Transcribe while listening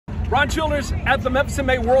Ron Childers at the Memphis in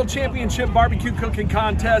May World Championship Barbecue Cooking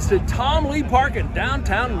Contest at Tom Lee Park in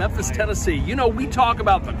downtown Memphis, Tennessee. You know, we talk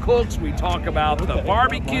about the cooks, we talk about the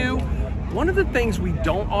barbecue. One of the things we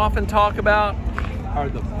don't often talk about are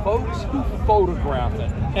the folks who photograph it.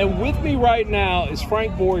 And with me right now is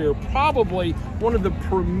Frank Boyer, probably one of the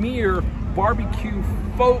premier barbecue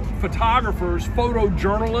photographers,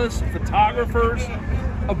 photojournalists, photographers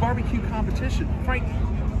of barbecue competition. Frank,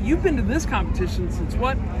 you've been to this competition since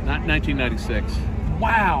what? 1996.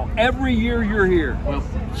 Wow, every year you're here. Well,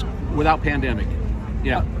 without pandemic.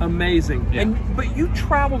 Yeah. Amazing. Yeah. But you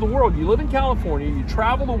travel the world. You live in California, you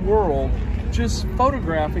travel the world just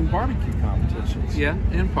photographing barbecue competitions. Yeah,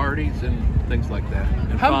 and parties and things like that.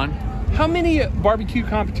 And fun. How many barbecue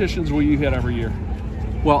competitions will you hit every year?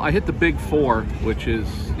 Well, I hit the big four, which is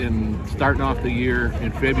starting off the year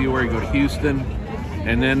in February, go to Houston.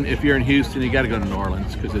 And then if you're in Houston, you got to go to New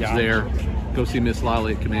Orleans because it's there. Go see Miss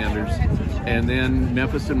Lolly at Commanders. And then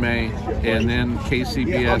Memphis in May. And then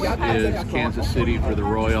KCBS is Kansas City for the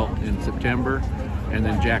Royal in September. And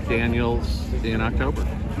then Jack Daniels in October.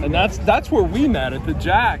 And that's where we met, at the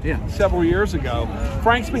Jack, several years ago.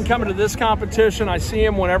 Frank's been coming to this competition. I see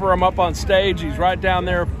him whenever I'm up on stage. He's right down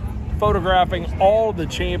there photographing all the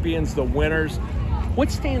champions, the winners. What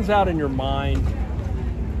stands out in your mind,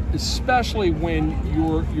 especially when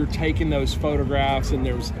you're taking those photographs and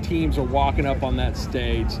those teams are walking up on that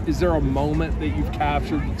stage? Is there a moment that you've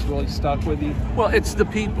captured that's really stuck with you? Well, it's the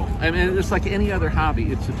people. I mean, it's like any other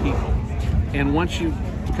hobby, it's the people. And once you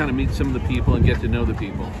kind of meet some of the people and get to know the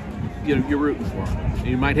people, you know, you're rooting for them.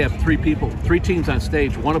 You might have three teams on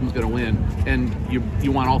stage, one of them's going to win, and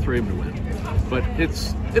you want all three of them to win. But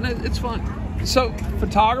it's fun. So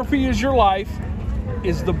photography is your life.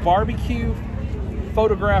 Is the barbecue,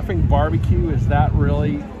 photographing barbecue, is that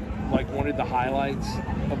really like one of the highlights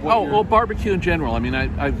of what well, barbecue in general. I mean,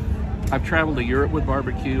 I've traveled to Europe with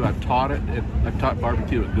barbecue. I've taught it. I've taught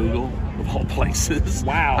barbecue at Google, of all places.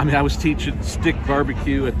 Wow. I mean, I was teaching stick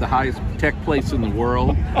barbecue at the highest tech place in the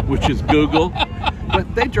world, which is Google.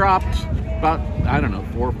 But they dropped about, I don't know,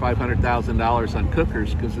 $400,000 or $500,000 on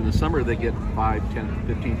cookers because in the summer they get 5, 10,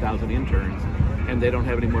 15,000 interns, and they don't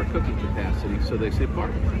have any more cooking capacity, so they say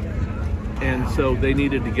barbecue. And so they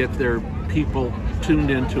needed to get their people tuned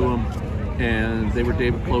into them, and they were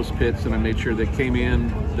David Close pits, and I made sure they came in,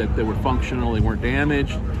 that they were functional, they weren't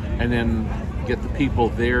damaged, and then get the people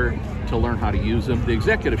there to learn how to use them. The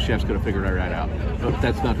executive chef's going to figure it right out, but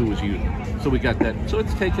that's not who was using them. So we got that. So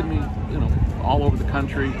it's taken me, you know, all over the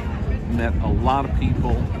country, met a lot of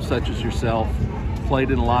people, such as yourself,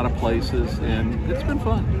 played in a lot of places, and it's been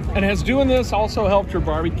fun. And has doing this also helped your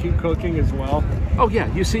barbecue cooking as well? Oh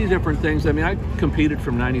yeah, you see different things. I mean, I competed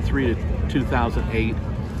from '93 to 2008. You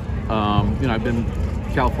know, I've been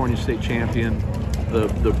California state champion.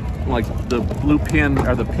 The blue pin,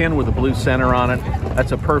 or the pin with the blue center on it,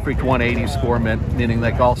 that's a perfect 180 score, meaning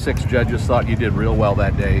like all 6 judges thought you did real well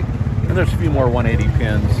that day. And there's a few more 180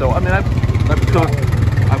 pins. So I mean, I've cooked,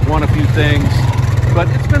 I've won a few things, but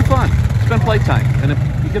it's been fun. It's been playtime, and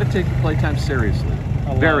you got to take your playtime seriously,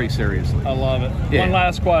 very seriously. I love it. Yeah. One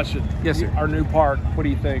last question. Yes, sir. Our new park, what do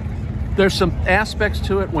you think? There's some aspects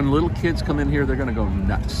to it. When little kids come in here, they're going to go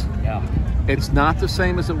nuts. Yeah. It's not the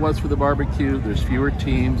same as it was for the barbecue. There's fewer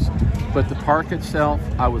teams, but the park itself,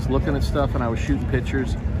 I was looking at stuff and I was shooting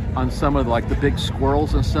pictures on some of like the big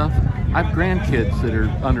squirrels and stuff. I have grandkids that are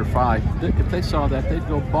under 5. If they saw that, they'd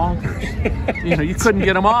go bonkers. You know, you couldn't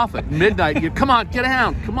get them off at midnight. Come on, get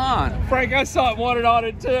down, come on. Frank, I saw it, wanted on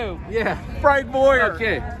it too. Yeah. Frank Boyer.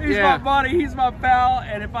 Okay. He's my buddy, he's my pal,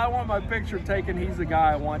 and if I want my picture taken, he's the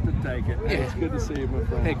guy I want to take it. Yeah. It's good to see you, my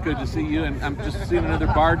friend. Hey, good to see you, and I'm just seeing another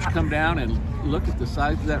barge come down, and look at the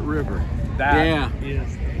size of that river. That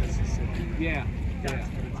is Mississippi. Yeah.